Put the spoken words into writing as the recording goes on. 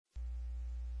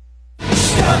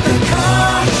Start the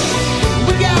car,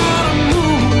 we gotta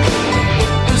move.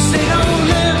 This ain't no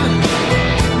living,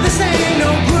 this ain't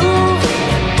no groove.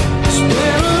 It's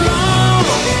been a long,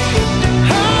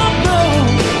 hard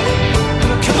road.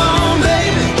 Come on,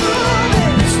 baby,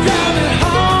 let's drive it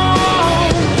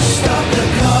home. Start the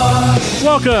car.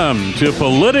 Welcome to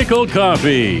Political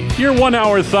Coffee, your 1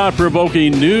 hour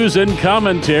thought-provoking news and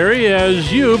commentary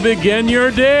as you begin your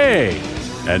day.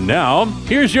 And now,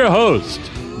 here's your host,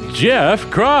 Jeff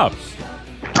Kropp.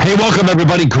 Hey, welcome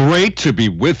everybody. Great to be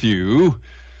with you.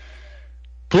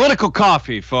 Political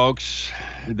Coffee, folks.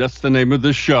 That's the name of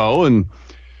the show. And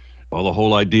well, the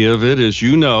whole idea of it, as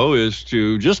you know, is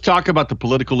to just talk about the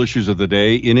political issues of the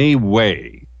day in a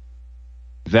way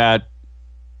that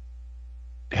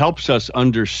helps us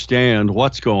understand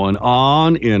what's going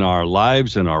on in our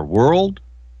lives and our world,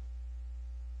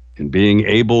 and being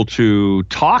able to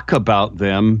talk about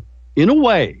them in a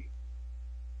way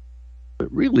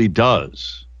that really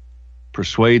does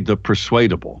persuade the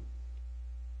persuadable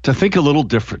to think a little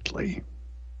differently.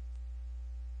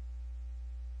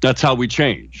 That's how we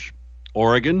change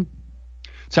Oregon.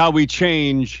 It's how we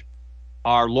change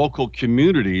our local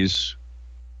communities,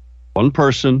 one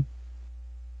person,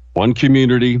 one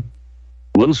community,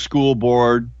 one school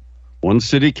board, one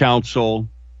city council,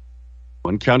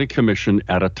 one county commission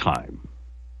at a time.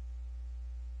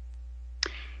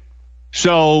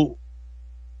 So,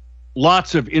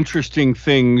 lots of interesting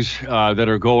things that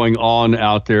are going on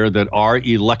out there that are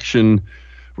election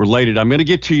related. I'm going to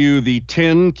get to you the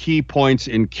 10 key points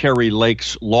in Kari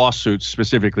Lake's lawsuit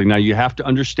specifically. Now, you have to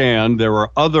understand there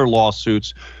are other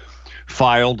lawsuits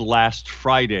filed last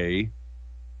Friday.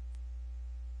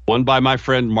 One by my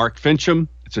friend Mark Fincham.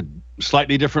 It's a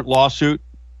slightly different lawsuit.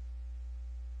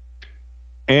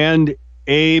 And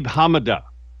Abe Hamada,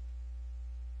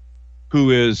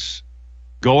 who is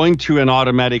going to an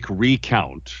automatic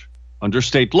recount under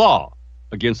state law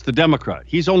against the Democrat.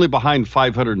 He's only behind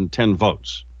 510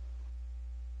 votes.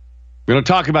 We're going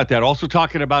to talk about that. Also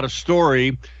talking about a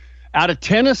story out of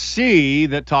Tennessee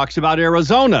that talks about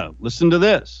Arizona. Listen to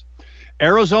this.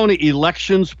 Arizona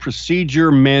Elections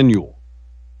Procedure Manual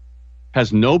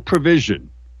has no provision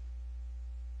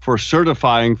for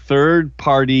certifying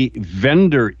third-party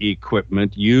vendor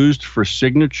equipment used for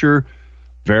signature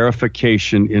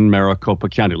verification in Maricopa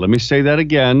County. Let me say that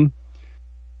again.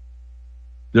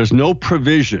 There's no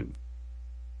provision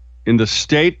in the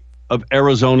state of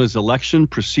Arizona's Election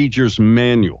Procedures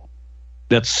Manual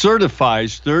that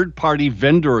certifies third-party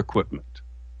vendor equipment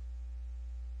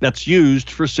that's used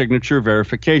for signature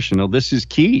verification. Now, this is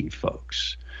key,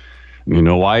 folks. You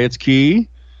know why it's key?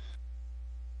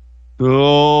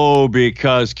 Oh,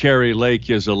 because Kari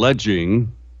Lake is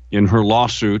alleging in her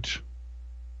lawsuit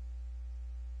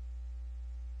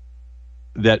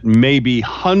that maybe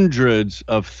hundreds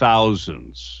of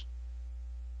thousands,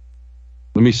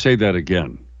 let me say that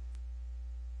again,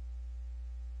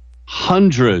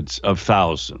 hundreds of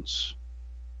thousands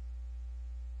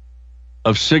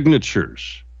of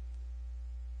signatures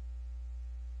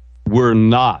were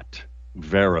not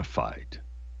verified.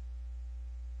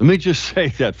 Let me just say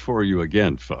that for you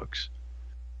again, folks.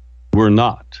 Were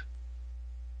not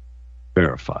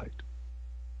verified.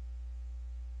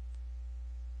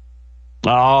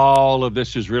 All of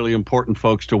this is really important,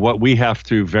 folks, to what we have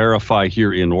to verify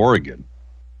here in Oregon.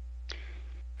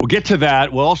 We'll get to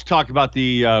that. We'll also talk about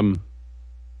the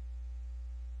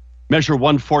Measure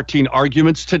 114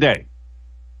 arguments today,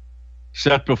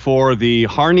 set before the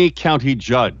Harney County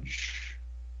judge.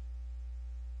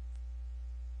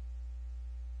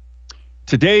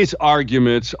 Today's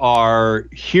arguments are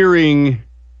hearing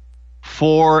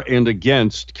for and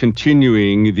against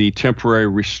continuing the temporary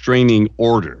restraining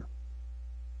order.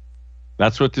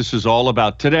 That's what this is all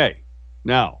about today.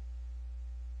 Now,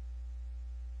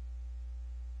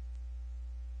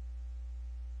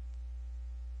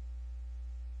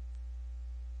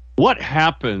 what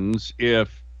happens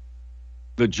if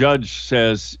the judge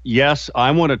says, yes,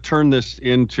 I want to turn this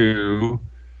into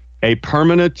a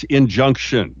permanent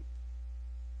injunction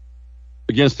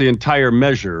against the entire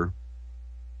measure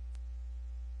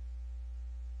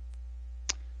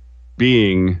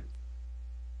being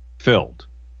filled?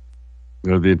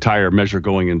 You know, the entire measure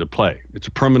going into play. It's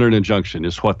a permanent injunction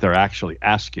is what they're actually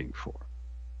asking for.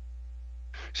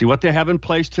 See, what they have in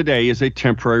place today is a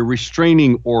temporary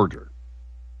restraining order.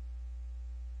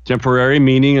 Temporary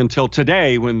meaning until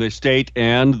today, when the state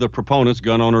and the proponents,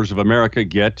 Gun Owners of America,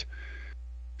 get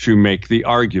to make the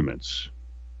arguments.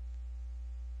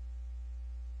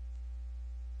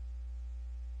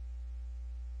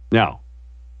 Now,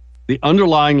 the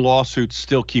underlying lawsuits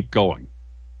still keep going,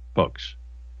 folks.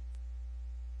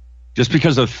 Just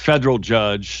because a federal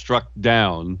judge struck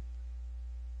down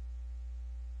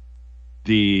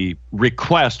the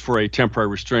request for a temporary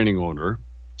restraining order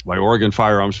by Oregon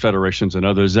Firearms Federations and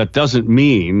others, that doesn't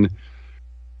mean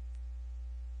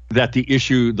that the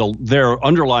issue, their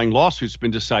underlying lawsuit's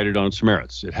been decided on its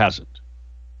merits. It hasn't.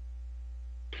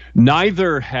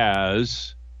 Neither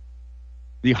has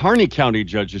the Harney County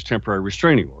judge's temporary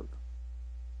restraining order.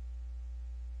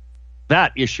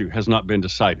 That issue has not been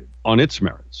decided on its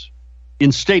merits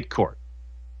in state court.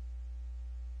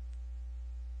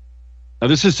 Now,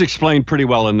 this is explained pretty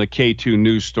well in the K2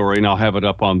 news story, and I'll have it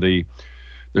up on the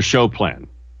show plan.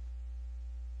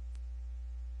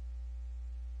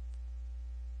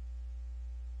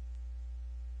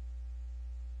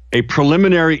 A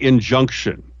preliminary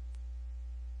injunction.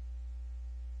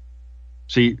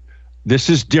 See, this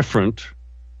is different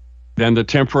than the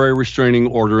temporary restraining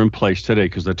order in place today,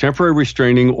 because the temporary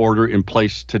restraining order in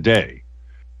place today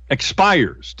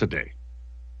expires today.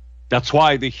 That's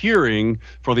why the hearing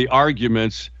for the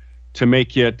arguments to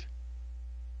make it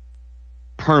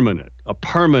permanent, a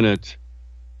permanent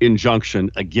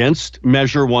injunction against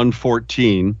Measure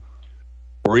 114,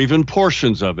 or even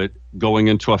portions of it, going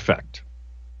into effect.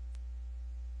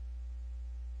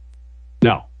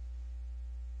 Now,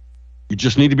 you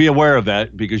just need to be aware of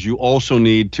that, because you also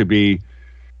need to be,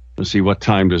 let's see, what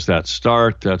time does that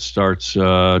start? That starts,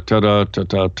 it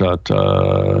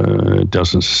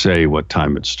doesn't say what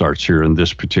time it starts here in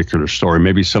this particular story.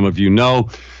 Maybe some of you know.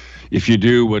 If you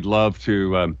do, would love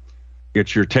to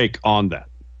get your take on that.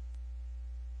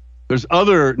 There's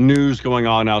other news going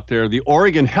on out there. The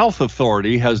Oregon Health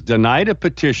Authority has denied a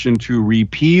petition to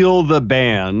repeal the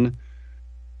ban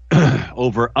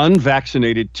over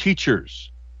unvaccinated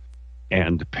teachers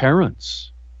and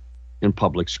parents in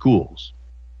public schools.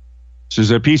 This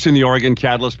is a piece in the Oregon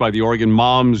Catalyst by the Oregon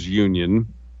Moms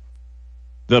Union.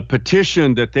 The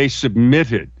petition that they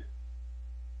submitted,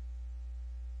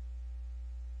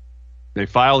 they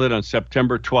filed it on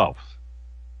September 12th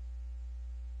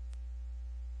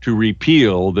to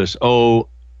repeal this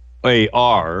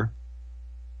OHA,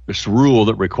 this rule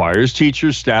that requires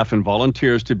teachers, staff, and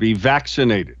volunteers to be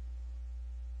vaccinated.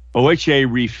 OHA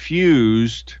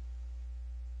refused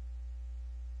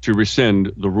to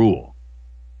rescind the rule.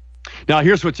 Now,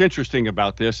 here's what's interesting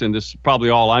about this, and this is probably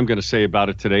all I'm going to say about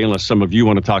it today, unless some of you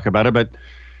want to talk about it, but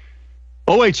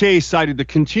OHA cited the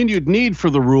continued need for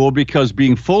the rule because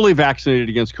being fully vaccinated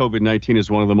against COVID-19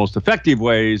 is one of the most effective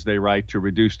ways, they write, to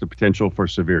reduce the potential for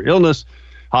severe illness,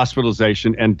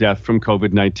 hospitalization, and death from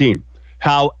COVID-19.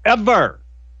 However,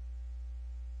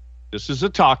 this is a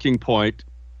talking point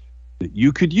that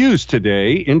you could use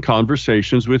today in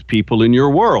conversations with people in your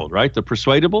world, right? The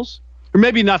persuadables, or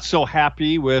maybe not so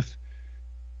happy with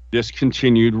this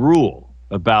continued rule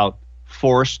about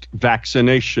forced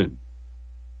vaccination.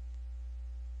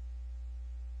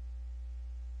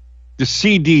 The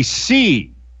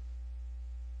CDC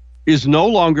is no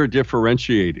longer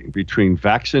differentiating between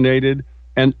vaccinated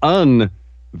and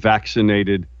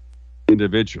unvaccinated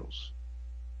individuals.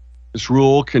 This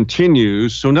rule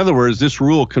continues. So in other words, this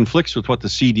rule conflicts with what the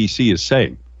CDC is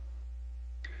saying.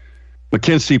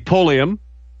 Mackenzie Pulliam,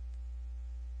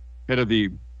 head of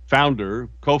the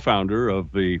co-founder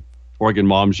of the Oregon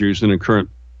Moms Union and current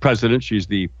president, she's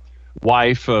the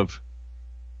wife of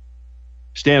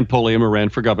Stan Pulliam, who ran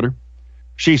for governor.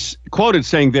 She's quoted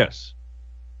saying this,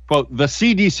 quote, "The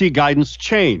CDC guidance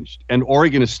changed and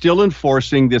Oregon is still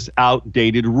enforcing this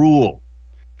outdated rule.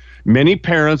 Many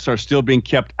parents are still being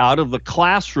kept out of the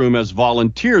classroom as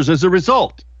volunteers as a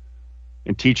result.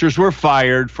 And teachers were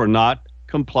fired for not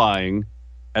complying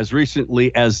as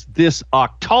recently as this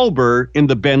October in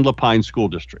the Bend Lapine School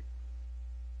District."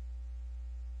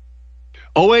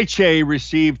 OHA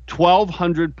received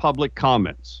 1,200 public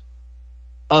comments.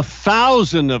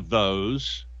 1,000 of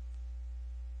those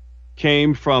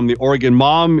came from the Oregon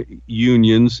Mom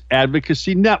Union's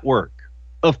advocacy network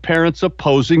of parents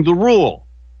opposing the rule.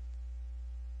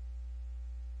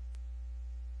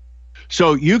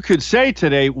 So you could say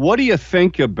today, what do you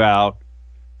think about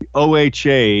the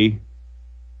OHA,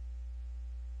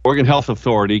 Oregon Health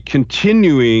Authority,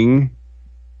 continuing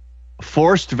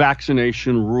forced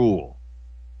vaccination rule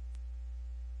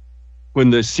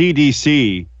when the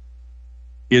CDC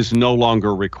is no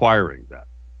longer requiring that?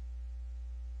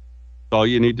 That's all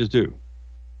you need to do.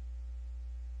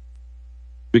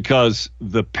 Because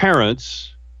the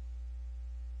parents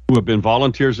who have been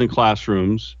volunteers in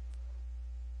classrooms,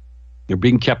 they're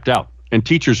being kept out, and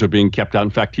teachers are being kept out.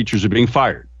 In fact, teachers are being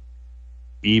fired,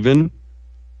 even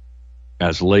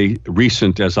as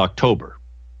recent as October.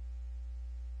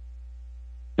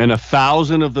 And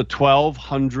 1,000 of the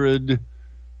 1,200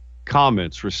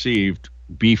 comments received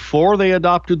before they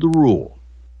adopted the rule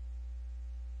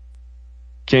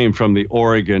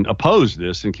opposed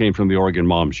this and came from the Oregon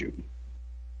Moms Union.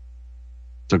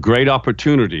 It's a great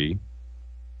opportunity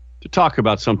to talk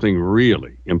about something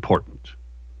really important.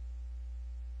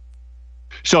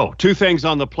 So, two things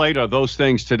on the plate are those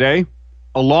things today,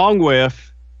 along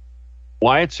with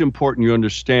why it's important you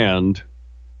understand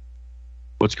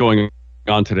what's going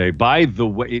on today. By the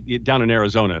way, down in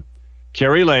Arizona,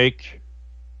 Kari Lake,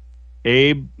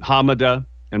 Abe Hamada,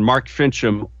 and Mark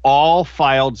Fincham all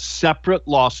filed separate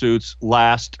lawsuits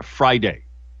last Friday.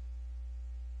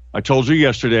 I told you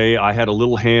yesterday I had a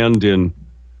little hand in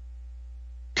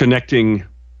connecting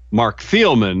Mark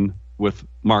Thielman with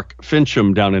Mark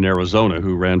Fincham down in Arizona,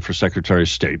 who ran for Secretary of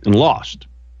State and lost.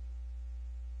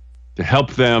 To help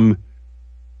Mark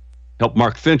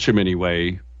Fincham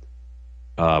anyway,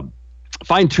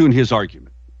 fine-tune his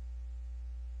argument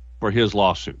for his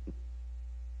lawsuit.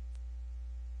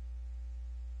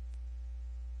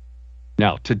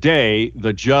 Now, today,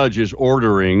 the judge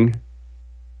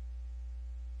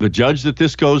that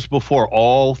this goes before,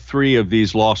 all three of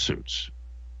these lawsuits.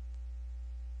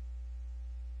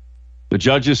 The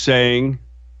judge is saying,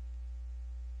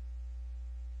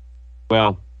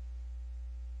 well,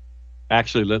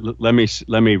 actually, let me.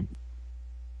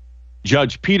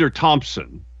 Judge Peter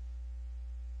Thompson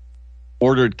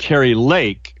ordered Kari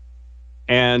Lake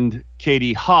and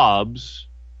Katie Hobbs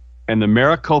and the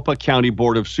Maricopa County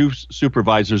Board of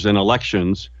Supervisors and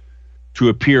Elections to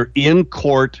appear in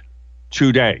court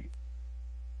today.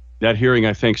 That hearing,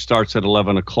 I think, starts at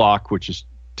 11 o'clock, which is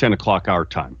 10 o'clock our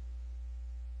time.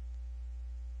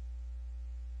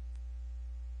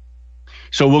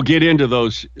 So we'll get into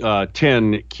those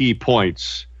 10 key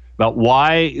points about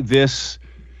why this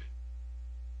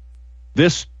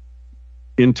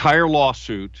entire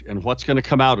lawsuit and what's going to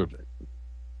come out of it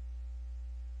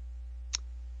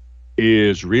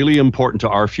is really important to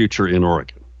our future in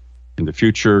Oregon, in the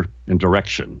future and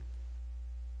direction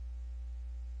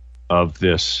of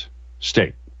this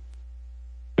state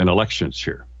and elections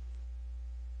here.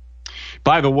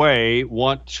 By the way,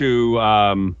 want to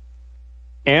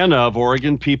Anna of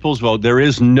Oregon People's Vote. There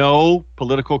is no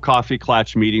political coffee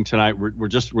klatch meeting tonight. We're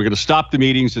going to stop the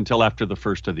meetings until after the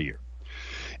first of the year.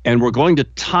 And we're going to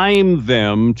time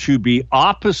them to be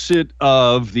opposite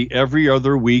of the every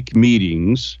other week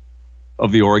meetings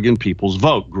of the Oregon People's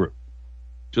Vote group.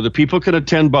 So the people can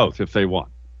attend both if they want.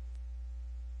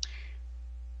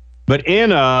 But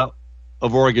Anna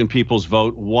of Oregon People's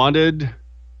Vote wanted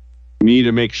me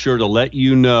to make sure to let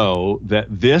you know that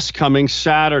this coming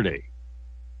Saturday,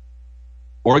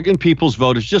 Oregon People's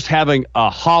Vote is just having a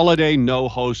holiday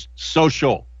no-host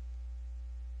social.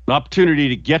 An opportunity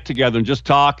to get together and just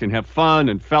talk and have fun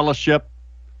and fellowship.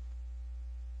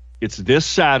 It's this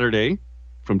Saturday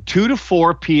from 2 to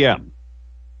 4 p.m.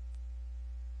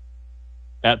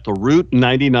 at the Route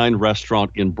 99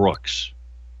 restaurant in Brooks.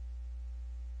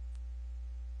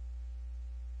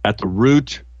 At the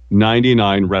Route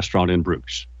 99 restaurant in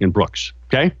Brooks.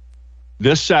 Okay?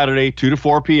 This Saturday, 2 to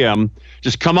 4 p.m.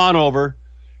 Just come on over.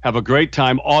 Have a great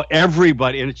time.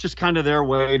 Everybody, and it's just kind of their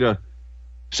way to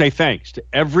say thanks to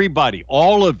everybody,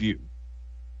 all of you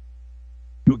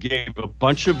who gave a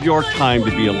bunch of your time to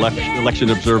be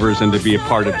election observers and to be a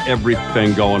part of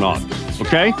everything going on.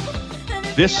 Okay?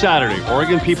 This Saturday,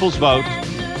 Oregon People's Vote,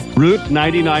 Route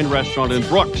 99 restaurant in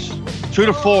Brooks, 2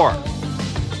 to 4.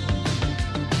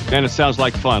 And it sounds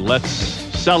like fun. Let's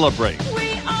celebrate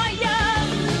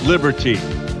liberty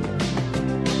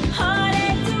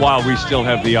while we still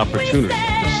have the opportunity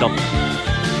to celebrate.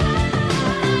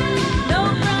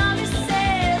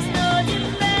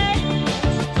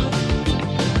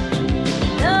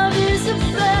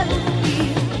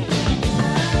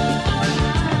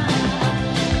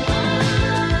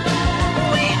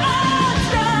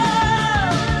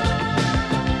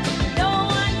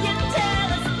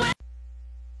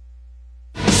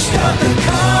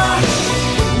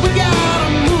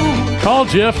 Call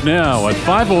Jeff now at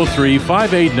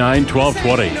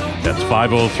 503-589-1220. That's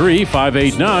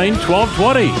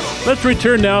 503-589-1220. Let's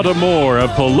return now to more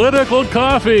of Political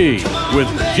Coffee with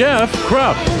Jeff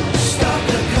Krupp.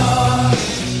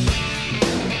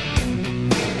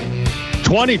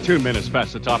 22 minutes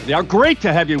past the top of the hour. Great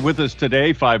to have you with us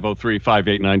today.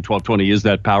 503-589-1220 is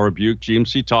that Power Buick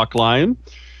GMC Talk line.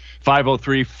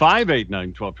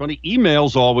 503-589-1220.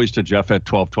 Emails always to Jeff at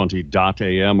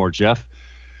 1220.am or Jeff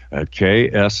at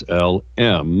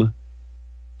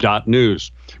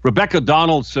KSLM.news. Rebecca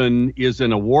Donaldson is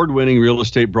an award-winning real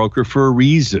estate broker for a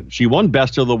reason. She won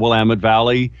Best of the Willamette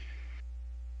Valley,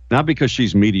 not because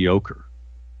she's mediocre,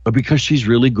 but because she's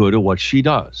really good at what she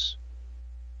does.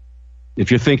 If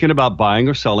you're thinking about buying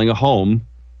or selling a home,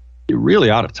 you really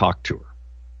ought to talk to her.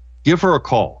 Give her a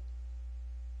call.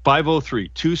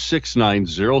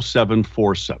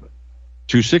 503-269-0747.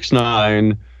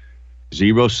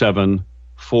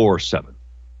 269-0747.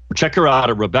 Check her out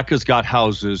at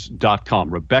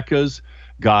Rebecca'sGotHouses.com.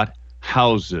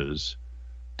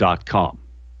 Rebecca'sGotHouses.com.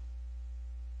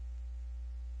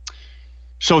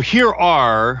 So here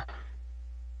are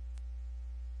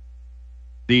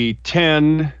the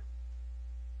 10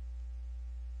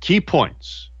 key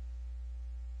points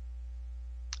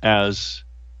as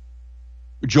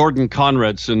Jordan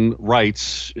Conradson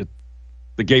writes at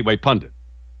the Gateway Pundit.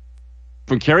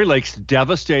 From Kari Lake's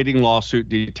devastating lawsuit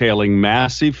detailing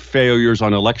massive failures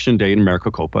on Election Day in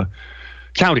Maricopa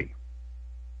County.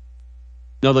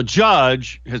 Now, the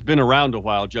judge has been around a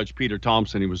while, Judge Peter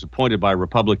Thompson. He was appointed by a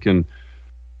Republican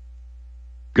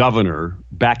governor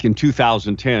back in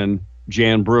 2010,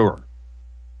 Jan Brewer.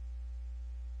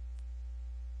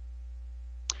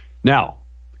 Now,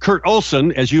 Kurt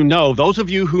Olson, as you know, those of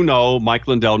you who know Mike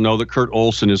Lindell know that Kurt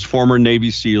Olson is former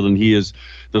Navy SEAL, and he is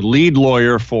the lead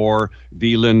lawyer for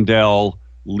the Lindell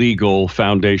Legal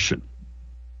Foundation.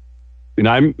 And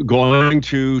I'm going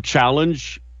to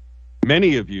challenge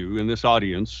many of you in this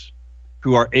audience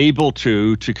who are able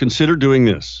to consider doing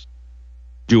this.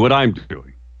 Do what I'm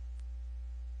doing.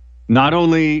 Not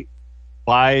only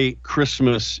buy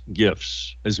Christmas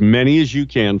gifts, as many as you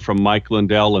can from Mike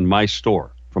Lindell and my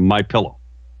store, from My Pillow,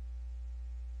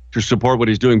 to support what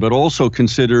he's doing, but also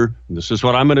consider, and this is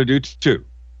what I'm going to do too,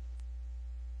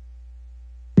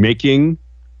 making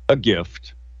a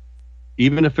gift,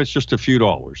 even if it's just a few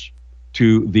dollars,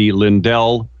 to the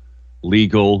Lindell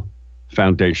Legal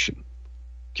Foundation.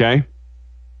 Okay?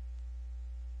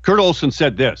 Kurt Olson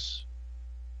said this: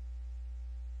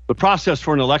 the process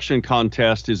for an election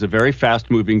contest is a very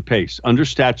fast-moving pace. Under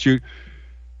statute,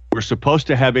 we're supposed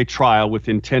to have a trial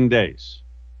within 10 days.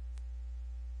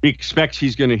 He expects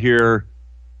he's going to hear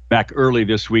back early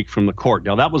this week from the court.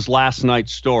 Now, that was last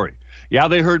night's story. Yeah,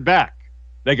 they heard back.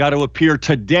 They got to appear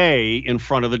today in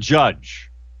front of the judge.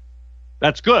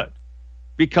 That's good,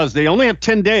 because they only have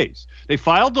 10 days. They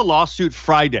filed the lawsuit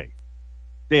Friday.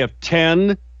 They have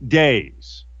 10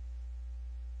 days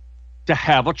to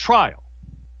have a trial.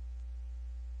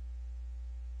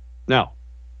 Now,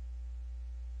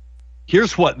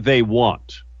 here's what they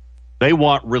want. They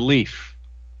want relief.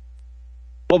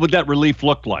 What would that relief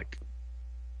look like?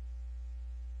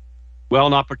 Well,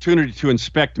 an opportunity to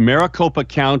inspect Maricopa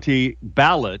County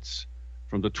ballots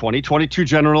from the 2022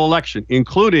 general election,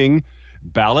 including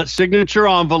ballot signature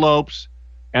envelopes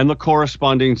and the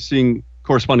corresponding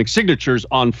signatures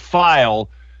on file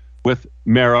with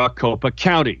Maricopa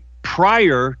County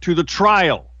prior to the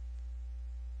trial.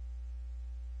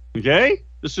 Okay?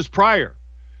 This is prior.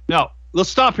 Now, let's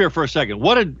stop here for a second.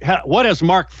 What has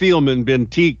Mark Thielman been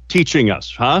teaching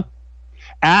us, huh?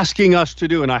 Asking us to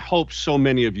do, and I hope so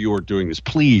many of you are doing this.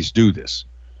 Please do this.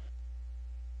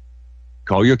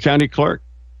 Call your county clerk.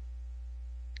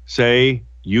 Say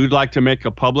you'd like to make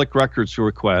a public records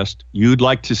request. You'd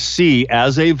like to see,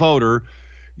 as a voter,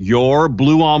 your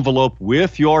blue envelope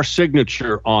with your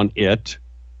signature on it.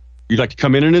 You'd like to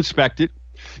come in and inspect it.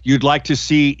 You'd like to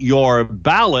see your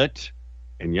ballot.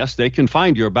 And yes, they can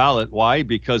find your ballot. Why?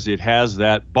 Because it has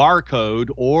that barcode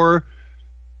or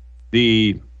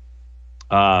the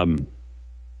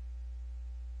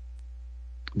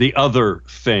other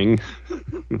thing.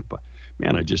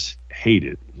 Man, I just hate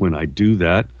it when I do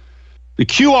that. The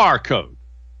QR code.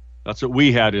 That's what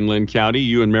we had in Lynn County.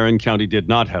 You in Marion County did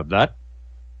not have that,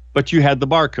 but you had the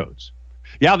barcodes.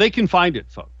 Yeah, they can find it,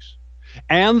 folks.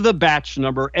 And the batch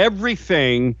number,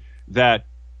 everything that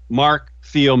Mark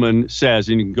Thielman says,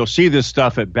 and you can go see this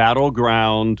stuff at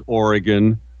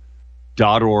battlegroundoregon.org,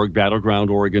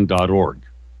 battlegroundoregon.org.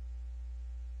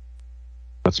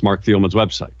 That's Mark Thielman's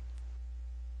website.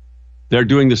 They're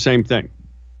doing the same thing.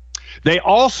 They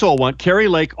also want, Kari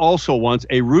Lake also wants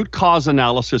a root cause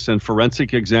analysis and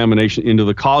forensic examination into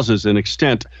the causes and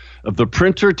extent of the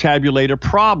printer tabulator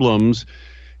problems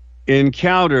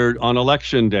encountered on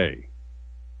Election Day,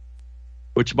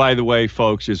 which, by the way,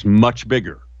 folks, is much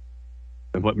bigger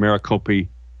than what Maricopa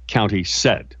County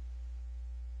said.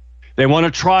 They want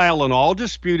a trial on all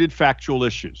disputed factual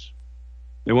issues.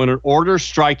 They want an order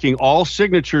striking all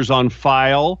signatures on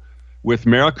file with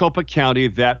Maricopa County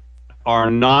that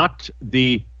are not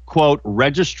the, quote,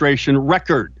 registration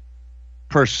record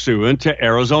pursuant to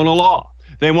Arizona law.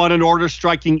 They want an order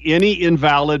striking any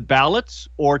invalid ballots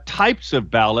or types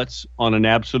of ballots on an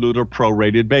absolute or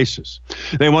prorated basis.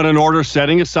 They want an order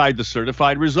setting aside the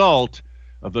certified result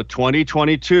of the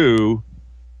 2022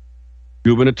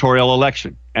 gubernatorial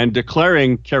election and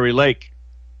declaring Kari Lake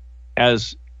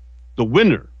as the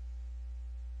winner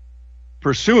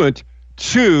pursuant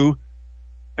to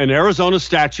an Arizona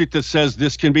statute that says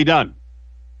this can be done.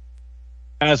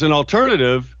 As an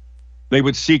alternative, they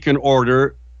would seek an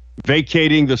order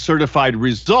vacating the certified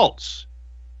results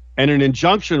and an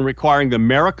injunction requiring the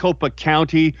Maricopa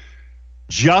County,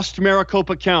 just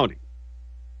Maricopa County,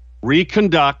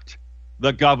 reconduct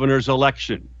the governor's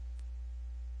election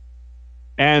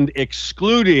and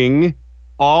excluding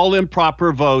all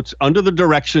improper votes under the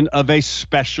direction of a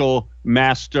special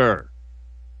master,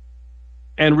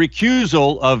 and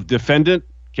recusal of defendant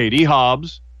Katie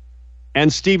Hobbs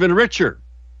and Stephen Richer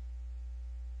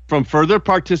from further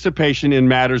participation in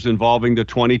matters involving the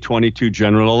 2022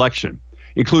 general election,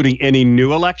 including any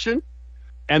new election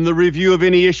and the review of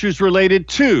any issues related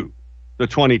to the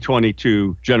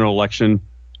 2022 general election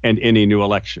and any new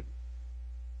election.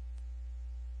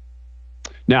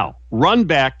 Now,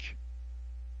 Runbeck,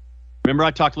 remember I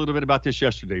talked a little bit about this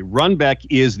yesterday. Runbeck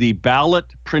is the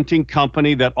ballot printing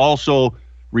company that also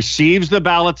receives the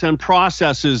ballots and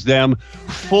processes them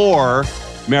for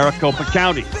Maricopa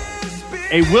County.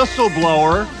 A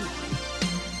whistleblower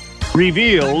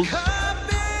reveals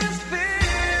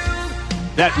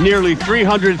that nearly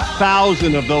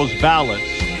 300,000 of those ballots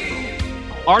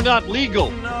are not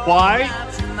legal. Why?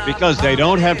 Because they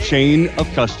don't have chain of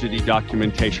custody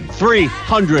documentation.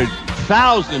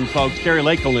 300,000, folks. Kari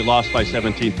Lake only lost by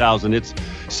 17,000. It's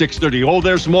 6:30. Oh,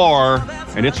 there's more,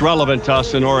 and it's relevant to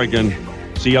us in Oregon.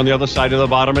 See you on the other side of the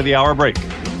bottom of the hour break.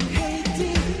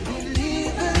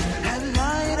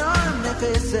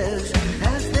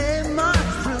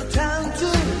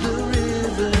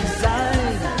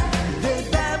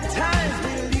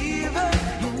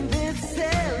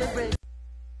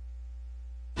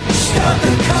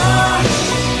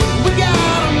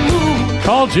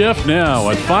 Call Jeff now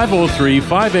at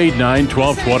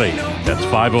 503-589-1220. That's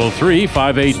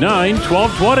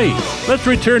 503-589-1220. Let's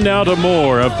return now to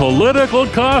more of Political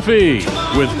Coffee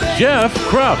with Jeff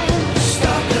Krupp.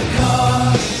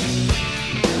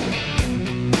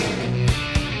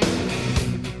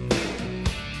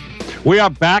 We are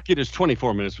back. It is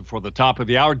 24 minutes before the top of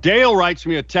the hour. Dale writes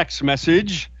me a text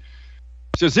message.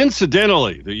 Says,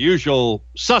 incidentally, the usual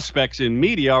suspects in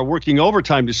media are working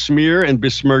overtime to smear and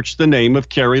besmirch the name of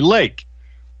Kari Lake.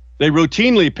 They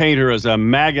routinely paint her as a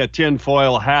MAGA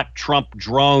tinfoil hat Trump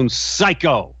drone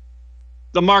psycho.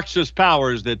 The Marxist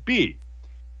powers that be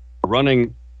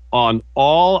running on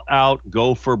all-out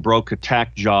go-for-broke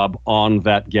attack job on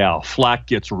that gal. Flack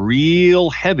gets real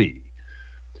heavy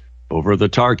over the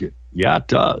target. Yeah, it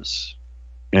does.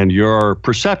 And your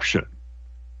perception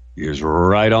is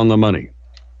right on the money.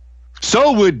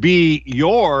 So would be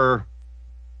your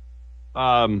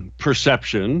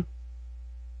perception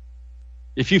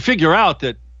if you figure out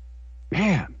that,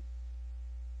 man,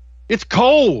 it's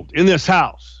cold in this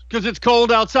house because it's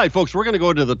cold outside. Folks, we're going to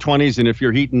go to the 20s, and if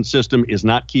your heating system is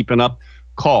not keeping up,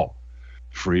 call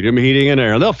Freedom Heating and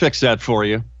Air. They'll fix that for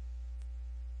you.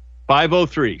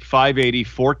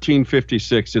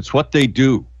 503-580-1456. It's what they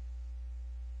do.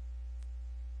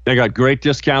 They got great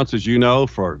discounts, as you know,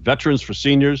 for veterans, for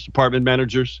seniors, apartment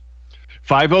managers.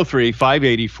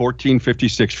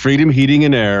 503-580-1456. Freedom Heating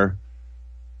and Air.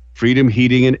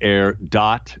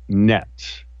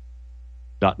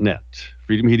 FreedomHeatingandAir.net.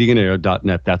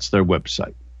 FreedomHeatingandAir.net. That's their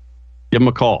website. Give them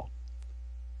a call.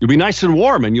 You'll be nice and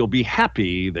warm, and you'll be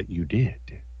happy that you did.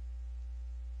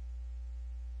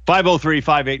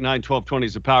 503-589-1220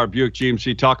 is the Power Buick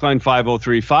GMC talk line.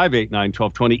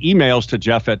 503-589-1220. Emails to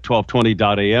Jeff at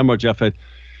 1220.am or Jeff at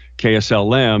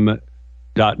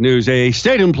KSLM.news. A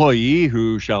state employee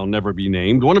who shall never be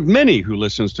named, one of many who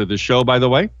listens to this show, by the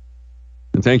way.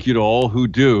 And thank you to all who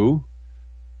do.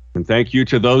 And thank you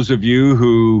to those of you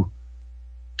who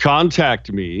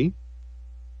contact me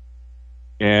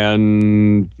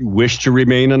and wish to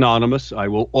remain anonymous. I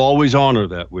will always honor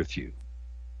that with you.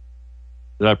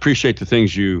 I appreciate the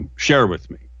things you share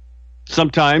with me.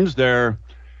 Sometimes they're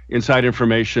inside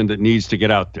information that needs to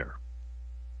get out there.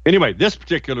 Anyway, this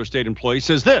particular state employee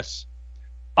says this.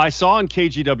 I saw in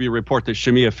KGW report that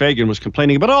Shamia Fagan was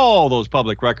complaining about all those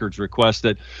public records requests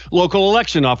that local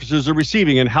election officers are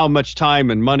receiving and how much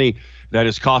time and money that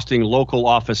is costing local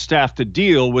office staff to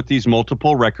deal with these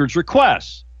multiple records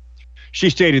requests.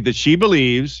 She stated that she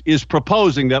is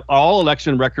proposing that all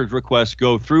election records requests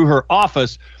go through her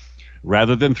office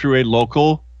rather than through a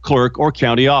local clerk or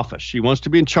county office. She wants to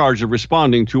be in charge of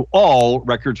responding to all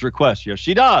records requests. Yes,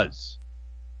 she does.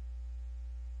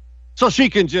 So she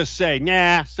can just say,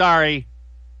 nah, sorry.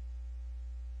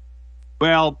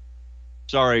 Well,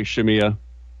 Sorry, Shamia.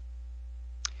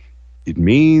 It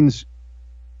means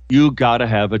you got to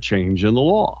have a change in the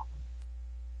law.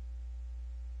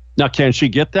 Now, can she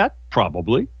get that?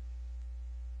 Probably.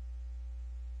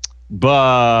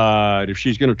 But if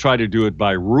she's going to try to do it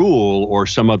by rule or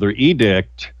some other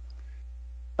edict,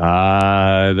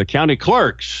 the county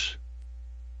clerks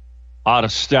ought to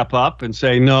step up and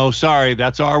say, no, sorry,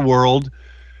 that's our world.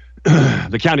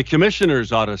 The county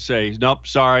commissioners ought to say, nope,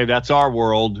 sorry, that's our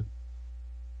world.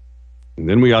 And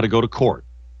then we ought to go to court.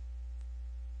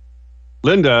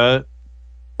 Linda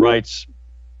writes,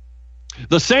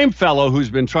 the same fellow who's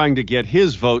been trying to get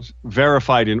his votes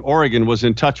verified in Oregon was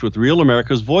in touch with Real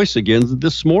America's Voice again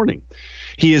this morning.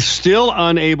 He is still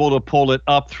unable to pull it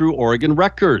up through Oregon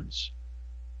records.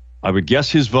 I would guess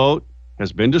his vote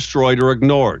has been destroyed or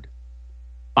ignored.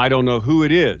 I don't know who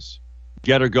it is.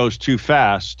 Getter goes too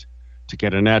fast to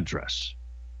get an address.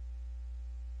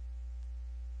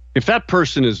 If that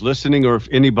person is listening, or if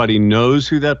anybody knows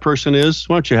who that person is,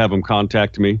 why don't you have them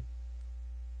contact me?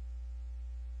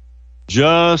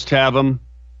 Just have them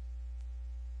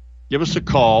give us a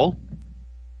call,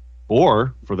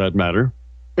 or, for that matter,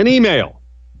 an email.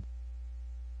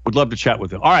 Would love to chat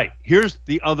with them. All right, here's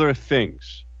the other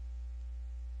things.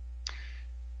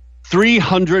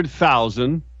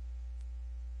 300,000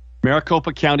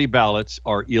 Maricopa County ballots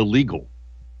are illegal.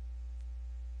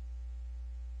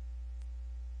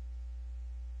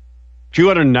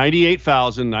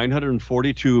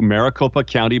 $298,942 Maricopa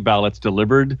County ballots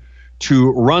delivered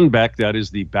to Runbeck, that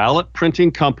is the ballot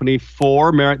printing company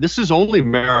for this is only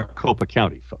Maricopa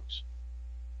County, folks.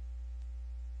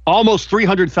 Almost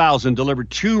 300,000 delivered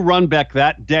to Runbeck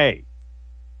that day,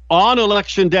 on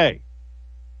election day,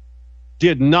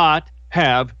 did not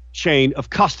have chain of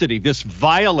custody. This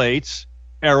violates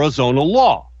Arizona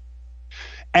law.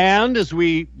 And as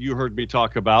you heard me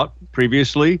talk about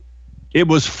previously, it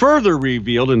was further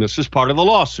revealed, and this is part of the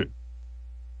lawsuit,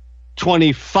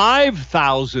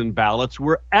 25,000 ballots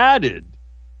were added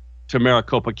to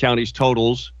Maricopa County's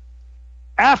totals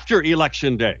after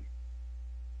Election Day.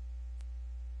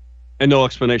 And no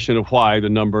explanation of why the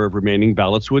number of remaining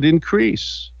ballots would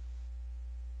increase.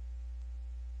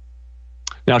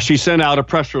 Now, she sent out a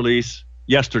press release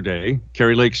yesterday.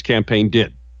 Kari Lake's campaign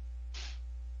did.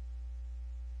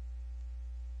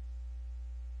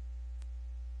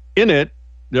 In it,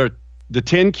 the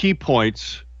 10 key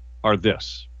points are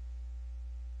this.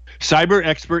 Cyber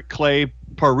expert Clay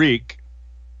Parikh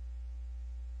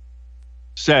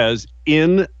says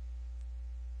in the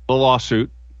lawsuit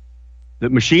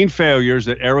that machine failures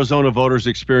that Arizona voters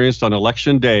experienced on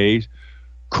election day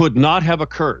could not have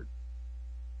occurred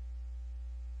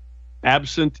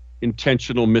absent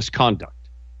intentional misconduct.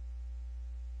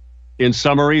 In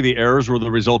summary, the errors were the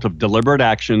result of deliberate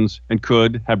actions and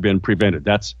could have been prevented.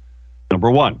 That's number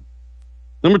one.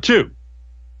 Number two,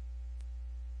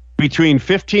 between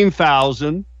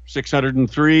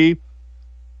 15,603,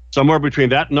 somewhere between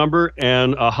that number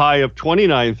and a high of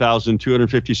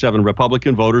 29,257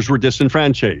 Republican voters were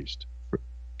disenfranchised.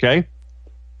 Okay?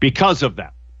 Because of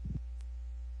that.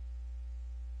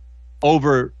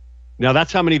 Now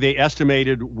that's how many they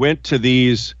estimated went to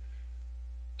these,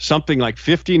 something like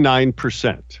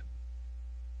 59%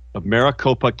 of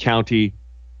Maricopa County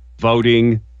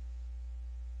voting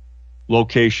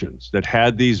locations that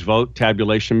had these vote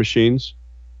tabulation machines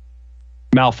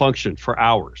malfunctioned for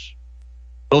hours.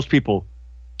 Those people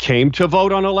came to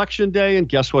vote on election day, and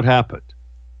guess what happened?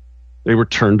 They were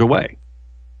turned away.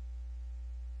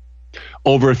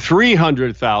 Over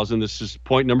 300,000, this is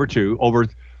point number two, over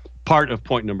part of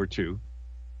point number two,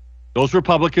 those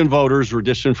Republican voters were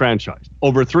disenfranchised.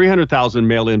 Over 300,000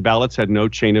 mail-in ballots had no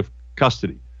chain of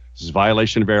custody. This is a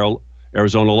violation of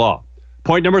Arizona law.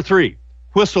 Point number three,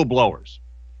 whistleblowers.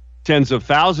 Tens of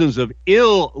thousands of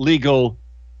illegal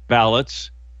ballots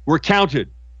were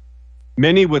counted,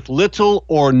 many with little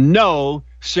or no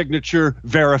signature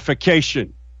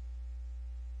verification.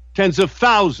 Tens of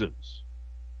thousands.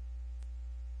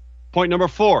 Point number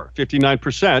four,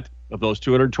 59% of those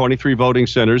 223 voting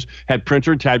centers had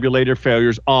printer tabulator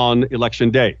failures on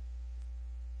election day.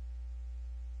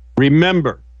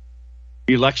 Remember,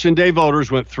 election day voters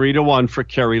went 3-1 for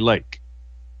Kari Lake.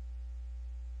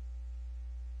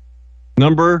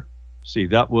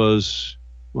 That was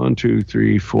 1, 2,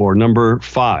 3, 4. Number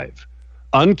 5,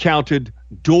 uncounted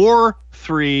door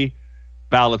 3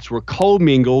 ballots were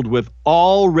commingled with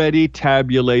already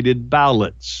tabulated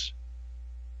ballots.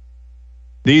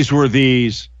 These were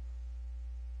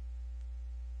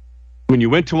when you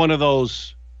went to one of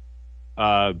those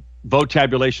vote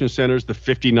tabulation centers, the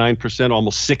 59%,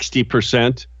 almost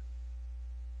 60%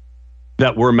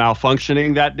 that were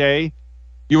malfunctioning that day,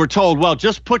 You were told, well,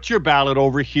 just put your ballot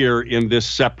over here in this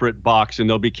separate box and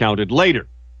they'll be counted later.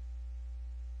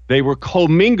 They were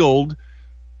commingled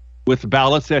with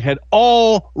ballots that had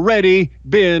already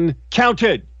been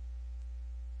counted.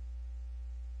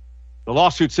 The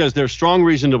lawsuit says there's strong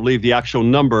reason to believe the actual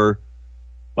number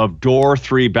of door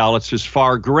 3 ballots is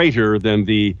far greater than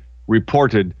the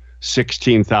reported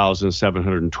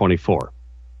 16,724.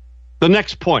 The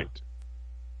next point,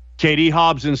 Katie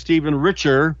Hobbs and Stephen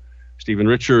Richer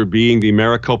being the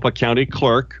Maricopa County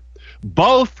clerk,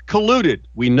 both colluded.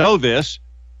 We know this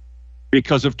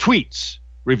because of tweets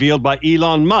revealed by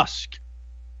Elon Musk.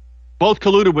 Both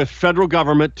colluded with federal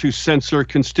government to censor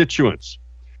constituents.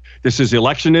 This is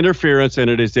election interference, and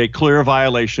it is a clear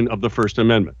violation of the First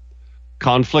Amendment.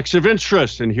 Conflicts of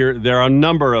interest, and here there are a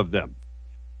number of them.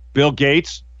 Bill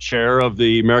Gates, chair of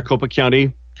the Maricopa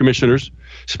County Commissioners,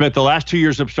 spent the last 2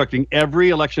 years obstructing every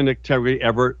election activity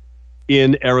ever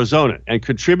in Arizona and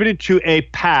contributed to a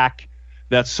PAC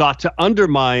that sought to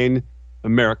undermine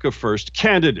America First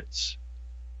candidates.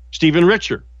 Stephen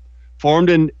Richer formed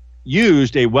and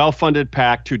used a well-funded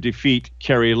PAC to defeat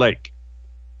Kari Lake.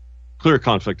 Clear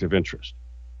conflict of interest.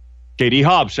 Katie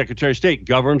Hobbs, Secretary of State,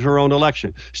 governed her own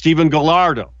election. Stephen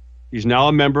Gallardo, he's now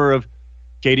a member of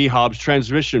Katie Hobbs'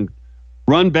 transmission.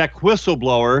 Runbeck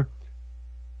whistleblower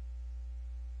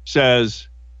says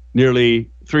nearly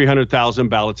 300,000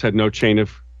 ballots had no chain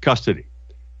of custody.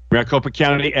 Maricopa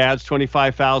County adds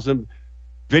 25,000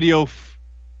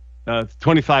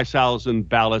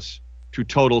 ballots to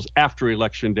totals after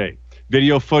Election Day.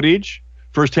 Video footage,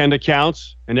 first-hand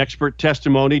accounts, and expert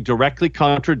testimony directly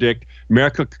contradict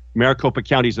Maricopa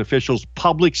County's officials'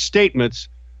 public statements,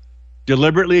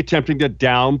 deliberately attempting to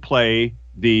downplay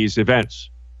these events.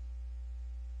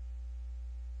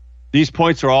 These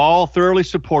points are all thoroughly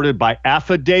supported by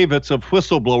affidavits of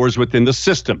whistleblowers within the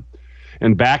system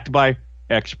and backed by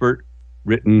expert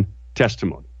written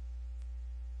testimony.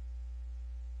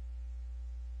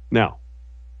 Now,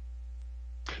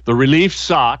 the relief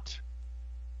sought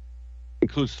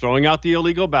includes throwing out the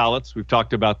illegal ballots. We've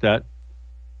talked about that,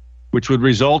 which would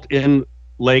result in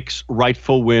Lake's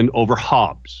rightful win over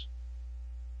Hobbs.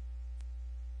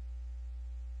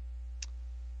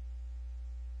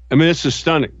 I mean, this is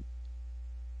stunning.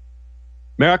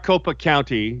 Maricopa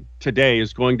County today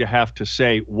is going to have to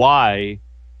say why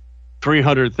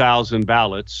 300,000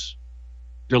 ballots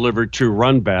delivered to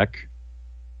Runbeck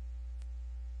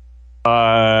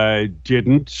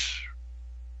didn't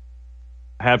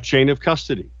have chain of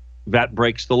custody. That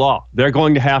breaks the law. They're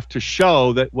going to have to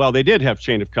show that, well, they did have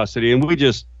chain of custody and we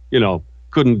just,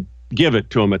 couldn't give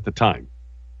it to them at the time.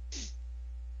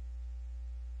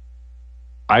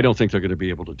 I don't think they're going to be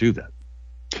able to do that.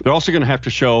 They're also going to have to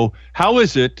show, how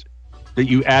is it that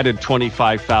you added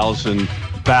 25,000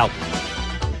 ballots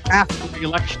after the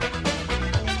election?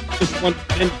 Just one.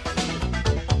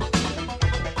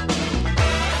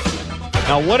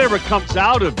 Now, whatever comes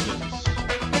out of this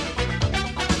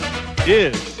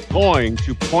is going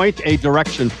to point a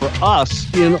direction for us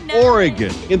in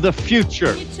Oregon in the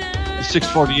future.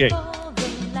 648.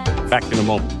 Back in a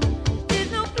moment.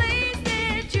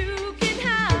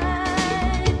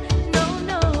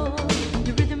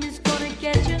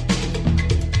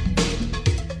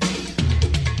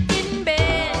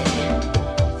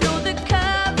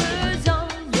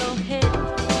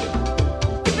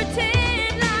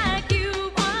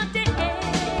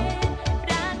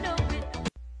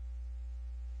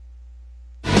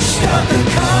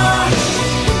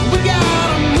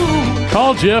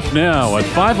 Call Jeff now at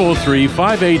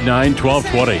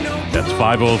 503-589-1220. That's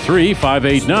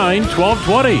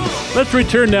 503-589-1220. Let's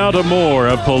return now to more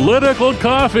of Political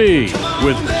Coffee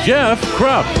with Jeff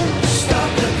Krupp.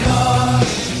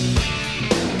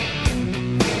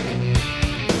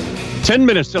 10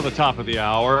 minutes till the top of the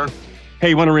hour.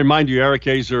 Hey, I want to remind you, Eric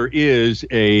Azer is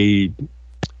a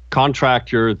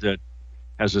contractor that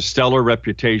has a stellar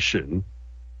reputation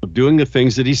of doing the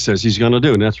things that he says he's going to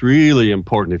do. And that's really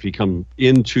important if you come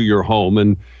into your home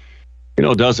and,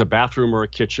 does a bathroom or a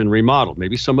kitchen remodel.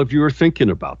 Maybe some of you are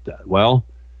thinking about that. Well,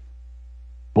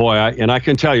 boy, I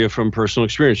can tell you from personal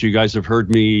experience, you guys have heard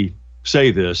me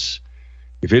say this.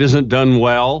 If it isn't done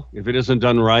well, if it isn't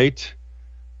done right,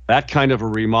 that kind of a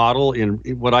remodel in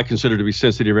what I consider to be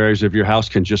sensitive areas of your house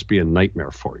can just be a nightmare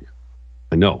for you.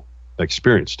 I know. I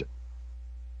experienced it.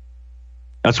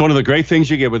 That's one of the great things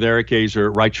you get with Eric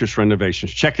Azer, Righteous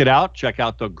Renovations. Check it out. Check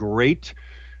out the great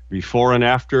before and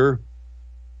after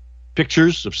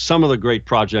pictures of some of the great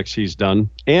projects he's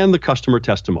done and the customer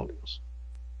testimonials.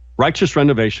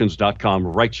 RighteousRenovations.com,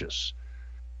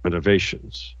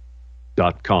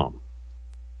 RighteousRenovations.com.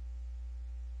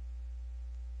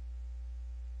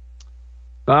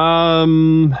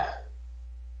 Um,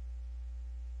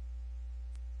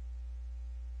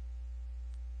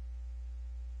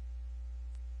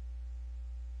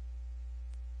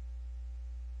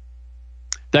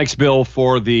 Thanks, Bill,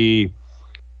 for the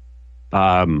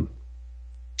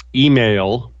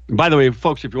email. By the way,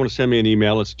 folks, if you want to send me an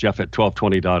email, it's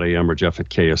jeff@1220.am or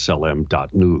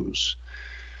jeff@kslm.news.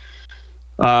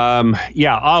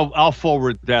 Yeah, I'll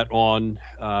forward that on.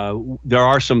 There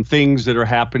are some things that are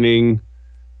happening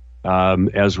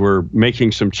as we're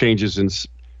making some changes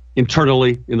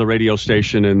internally in the radio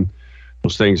station, and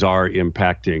those things are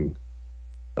impacting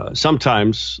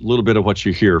sometimes a little bit of what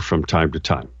you hear from time to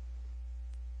time.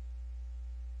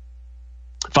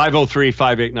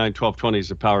 503-589-1220 is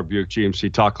the Power Buick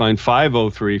GMC talk line.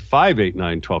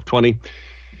 503-589-1220.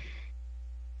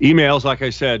 Emails, like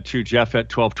I said, to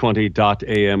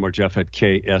jeff@1220.am or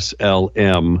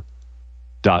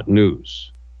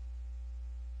jeff@kslm.news.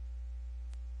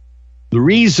 The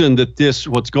reason that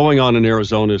what's going on in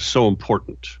Arizona is so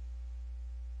important is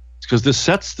because this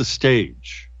sets the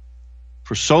stage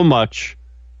for so much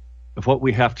of what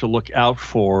we have to look out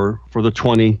for the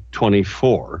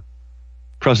 2024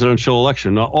 presidential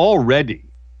election. Now, already,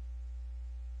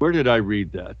 where did I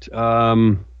read that?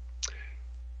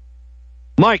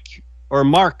 Mark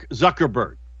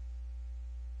Zuckerberg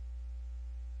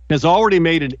has already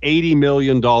made an $80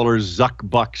 million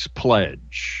Zuckbucks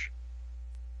pledge.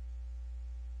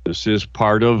 This is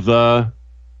part of the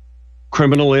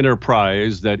criminal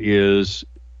enterprise that is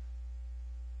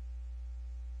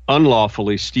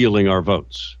unlawfully stealing our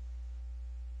votes.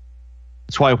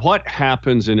 That's why what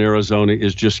happens in Arizona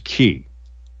is just key.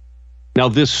 Now,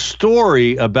 this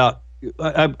story about,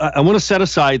 I want to set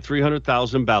aside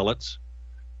 300,000 ballots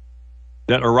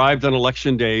that arrived on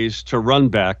election days to run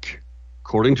back,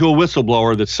 according to a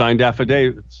whistleblower that signed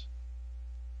affidavits.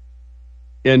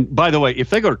 And by the way, if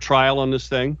they go to trial on this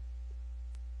thing,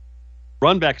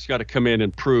 Runback's got to come in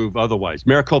and prove otherwise.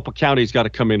 Maricopa County's got to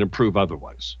come in and prove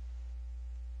otherwise.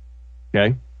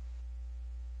 Okay?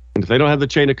 And if they don't have the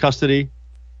chain of custody,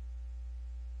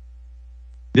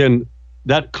 then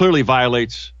that clearly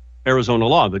violates Arizona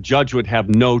law. The judge would have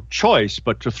no choice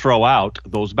but to throw out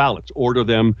those ballots, order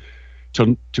them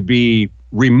to be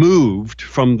removed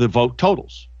from the vote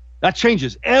totals. That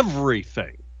changes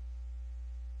everything.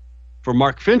 For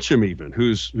Mark Fincham even,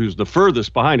 who's the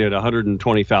furthest behind it,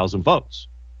 120,000 votes.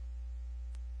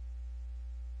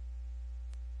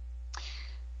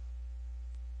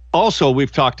 Also,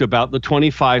 we've talked about the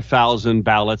 25,000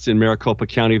 ballots in Maricopa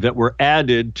County that were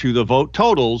added to the vote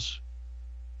totals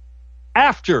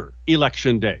after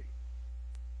Election Day,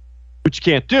 which you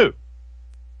can't do.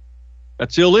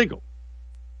 That's illegal.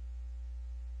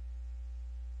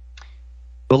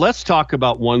 But let's talk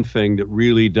about one thing that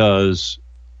really does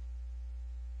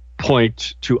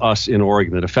point to us in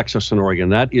Oregon, that affects us in Oregon.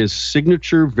 That is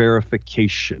signature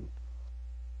verification.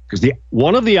 Because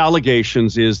one of the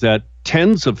allegations is that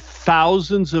tens of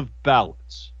thousands of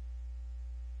ballots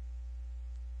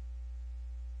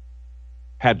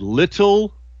had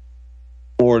little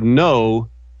or no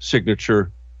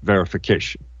signature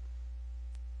verification.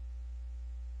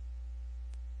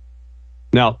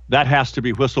 Now, that has to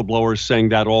be whistleblowers saying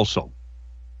that also.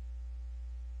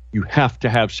 You have to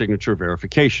have signature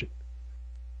verification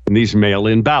in these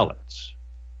mail-in ballots.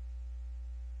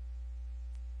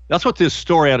 That's what this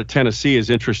story out of Tennessee is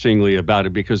interestingly about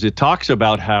it, because it talks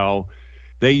about how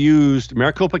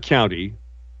Maricopa County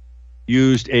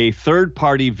used a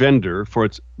third-party vendor for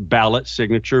its ballot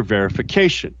signature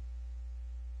verification.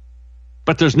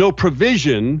 But there's no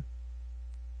provision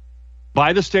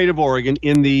by the state of Oregon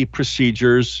in the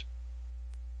procedures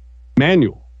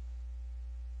manual,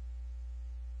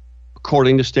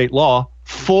 according to state law,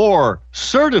 for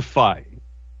certifying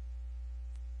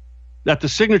that the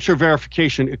signature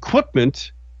verification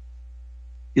equipment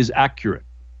is accurate.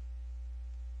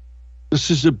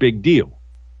 This is a big deal.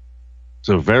 It's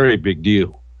a very big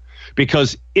deal.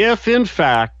 Because if, in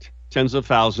fact, tens of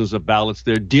thousands of ballots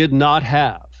there did not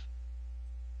have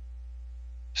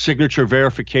signature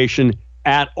verification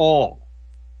at all,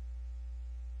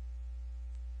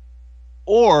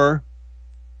 or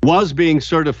was being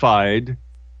certified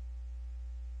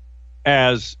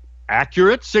as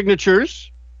accurate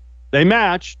signatures, they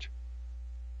matched,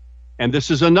 and this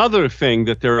is another thing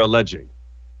that they're alleging,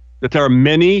 that there are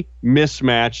many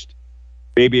mismatched,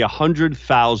 maybe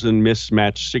 100,000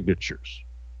 mismatched signatures.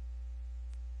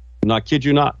 I'm not kid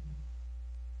you not.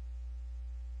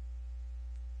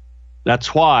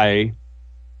 That's why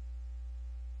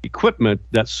equipment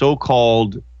that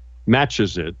so-called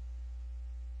matches it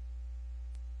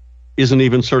isn't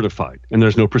even certified, and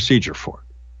there's no procedure for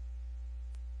it.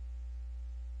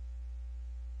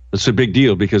 It's a big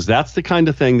deal because that's the kind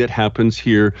of thing that happens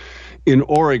here in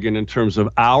Oregon in terms of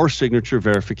our signature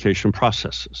verification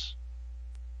processes.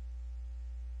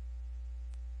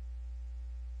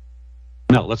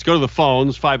 Now, let's go to the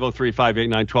phones,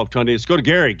 503-589-1220. Let's go to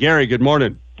Gary. Gary, good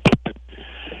morning.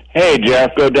 Hey,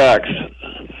 Jeff, go Ducks.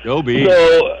 Go B.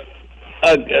 So,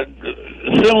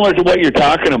 similar to what you're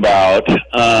talking about,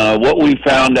 what we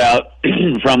found out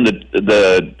from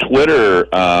the Twitter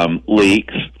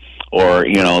leaks, or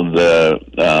the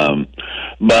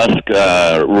Musk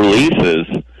releases,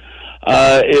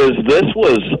 is this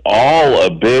was all a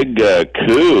big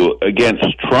coup against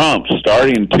Trump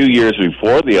starting 2 years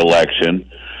before the election.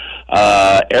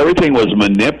 Everything was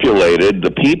manipulated.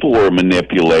 The people were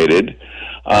manipulated.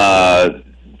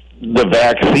 The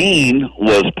vaccine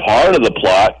was part of the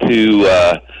plot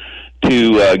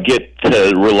to get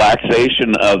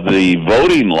relaxation of the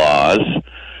voting laws.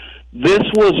 This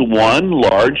was one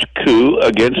large coup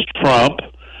against Trump,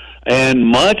 and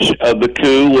much of the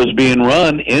coup was being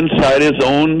run inside his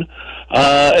own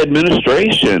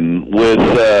administration with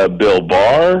Bill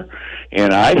Barr,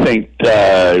 and I think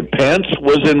Pence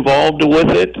was involved with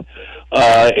it.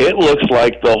 It looks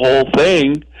like the whole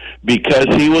thing, because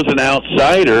he was an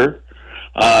outsider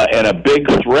and a big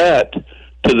threat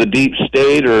to the deep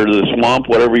state or the swamp,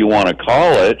 whatever you want to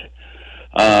call it,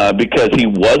 because he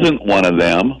wasn't one of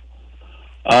them.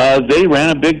 They ran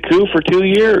a big coup for 2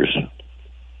 years.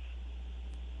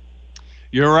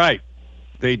 You're right.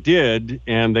 They did,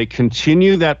 and they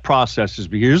continue that process.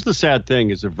 Here's the sad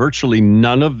thing, is that virtually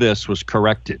none of this was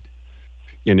corrected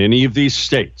in any of these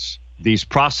states. These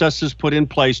processes put in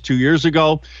place 2 years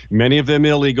ago, many of them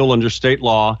illegal under state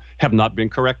law, have not been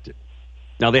corrected.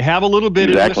 Now, they have a little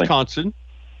bit in Wisconsin,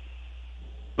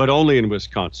 but only in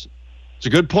Wisconsin. It's a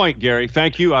good point, Gary.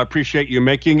 Thank you. I appreciate you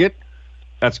making it.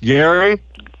 That's Gary.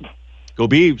 Go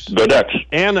Beavs. Go Ducks.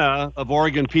 Anna of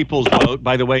Oregon People's Vote.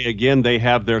 By the way, again, they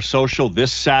have their social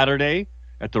this Saturday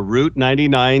at the Route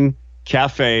 99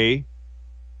 Cafe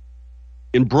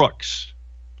in Brooks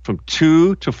from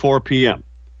 2 to 4 p.m.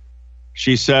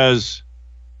 She says,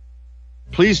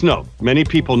 please note, many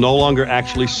people no longer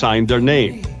actually signed their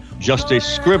name, just a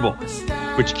scribble,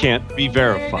 which can't be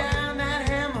verified.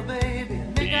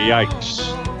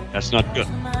 Yikes. That's not good.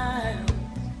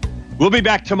 We'll be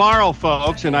back tomorrow,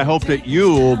 folks, and I hope that you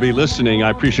will be listening. I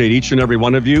appreciate each and every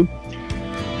one of you.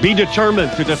 Be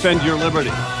determined to defend your liberty.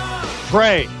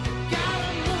 Pray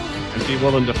and be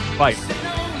willing to fight.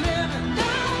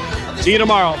 See you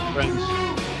tomorrow, friends.